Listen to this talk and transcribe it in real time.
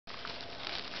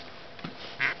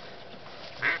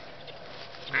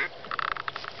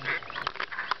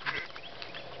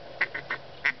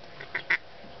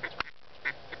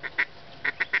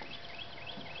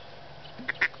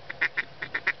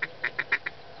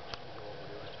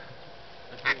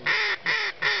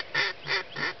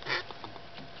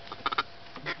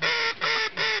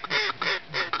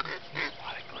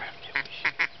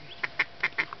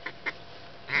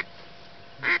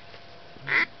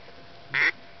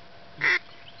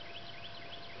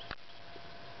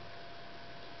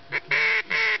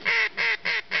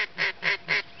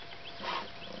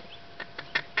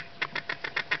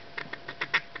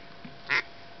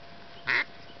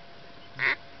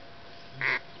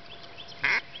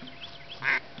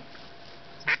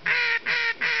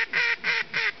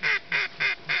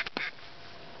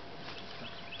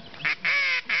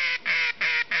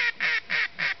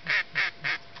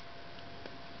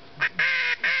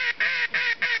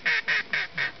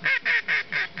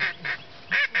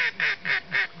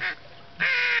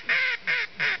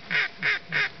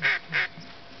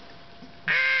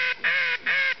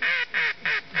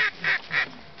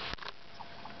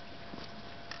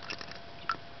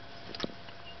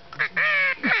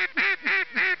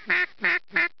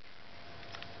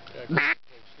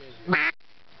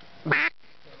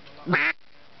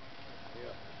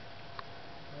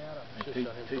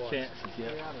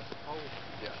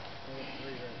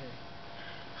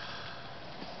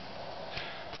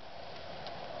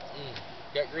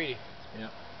Got greedy. Yeah.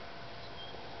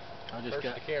 I just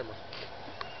got the camera.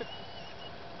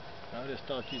 I just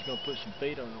thought you was gonna put some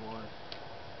feet on the water.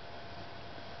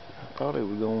 I thought it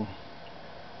was gonna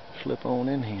slip on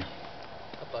in here.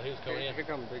 I thought he was coming in. Here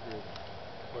comes a big rig.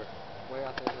 Where? Way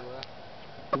out there to the left.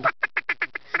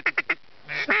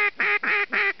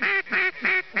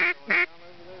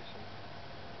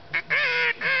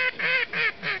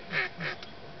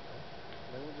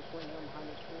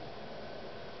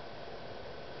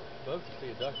 Folks can see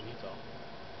a duck in Utah.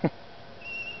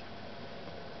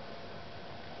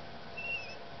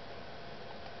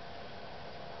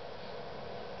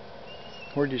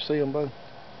 Where'd you see them both?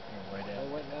 Way down.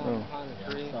 They went down behind the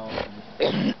tree.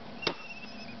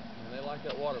 They like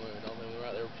that water moving, don't they? We're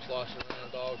out there sloshing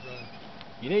around, dogs running.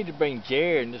 You need to bring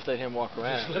Jared and just let him walk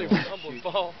around. Just let him tumble and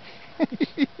fall.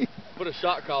 Put a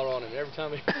shot collar on him every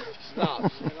time he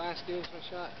stops. The last ginsman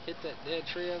shot hit that dead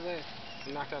tree over there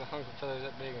and knocked out a hunk of feathers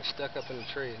that big and stuck up in the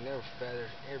tree, and there were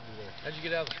feathers everywhere. How'd you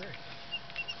get out of the tree?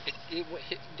 It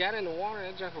got in the water.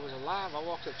 That junker was alive. I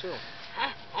walked up to him.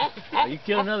 Are you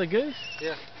killing another goose?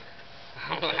 Yeah.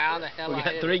 I don't know how the hell We I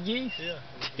got hit 3 it. geese? Yeah.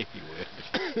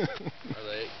 Are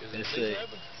they? Let's see.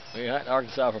 We hunted in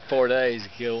Arkansas for 4 days to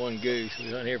kill 1 goose. We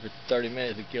hunted here for 30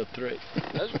 minutes to kill 3.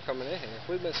 Those were coming in here. If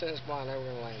we'd been sitting blind, they were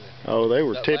going to land there. Oh, they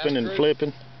were That tipping last and group?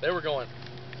 flipping. They were going.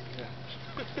 Yeah.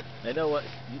 They know what?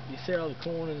 You see all the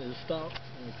corn in the stalk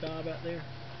and the cob out there?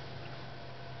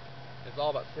 It's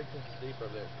all about 6 inches deep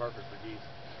over there. It's perfect for geese.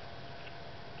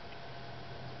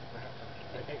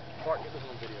 Hey, Clark, get this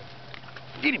on video.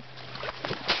 Get him!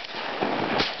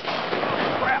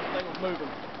 Crap, thing was moving.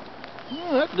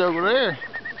 Oh, that over there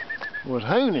was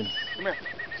hooning. Come here.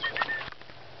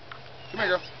 Come here,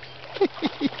 girl.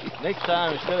 Next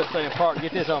time, instead of saying, Park,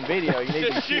 get this on video, you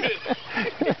need to shoot it.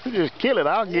 Just kill it,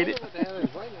 I'll get it. What the hell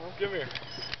is waiting on? Come here.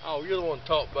 Oh, you're the one to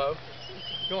talk, Bo.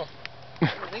 Come on.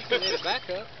 I think he need a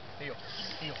backup. Heel.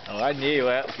 Heel. Oh, I knew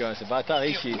that was going to. By the time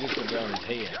he shoots, it's going to be on his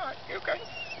head. You all right? You okay?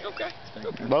 You okay?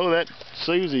 Bo, that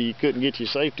Susie, you couldn't get your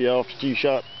safety off that you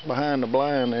shot behind the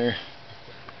blind there.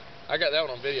 I got that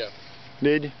one on video.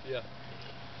 Did you? Yeah.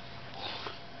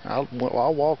 I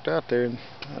walked out there and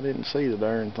I didn't see the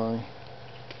darn thing.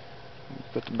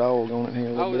 Put the dog on it here a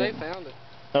little Oh, bit. they found it.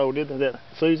 Oh, did they? That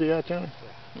Susie out there?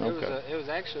 Yeah. Okay. It was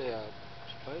actually a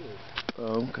spaniel.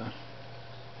 Oh, okay.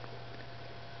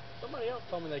 Somebody else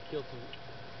told me they killed some.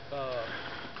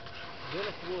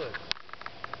 Dennis Woods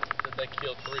said they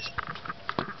killed 3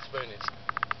 spoonies.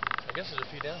 I guess there's a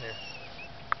few down here.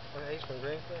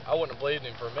 I wouldn't have believed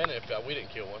him for a minute if we didn't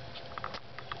kill one.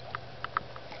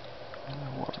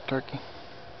 What a turkey.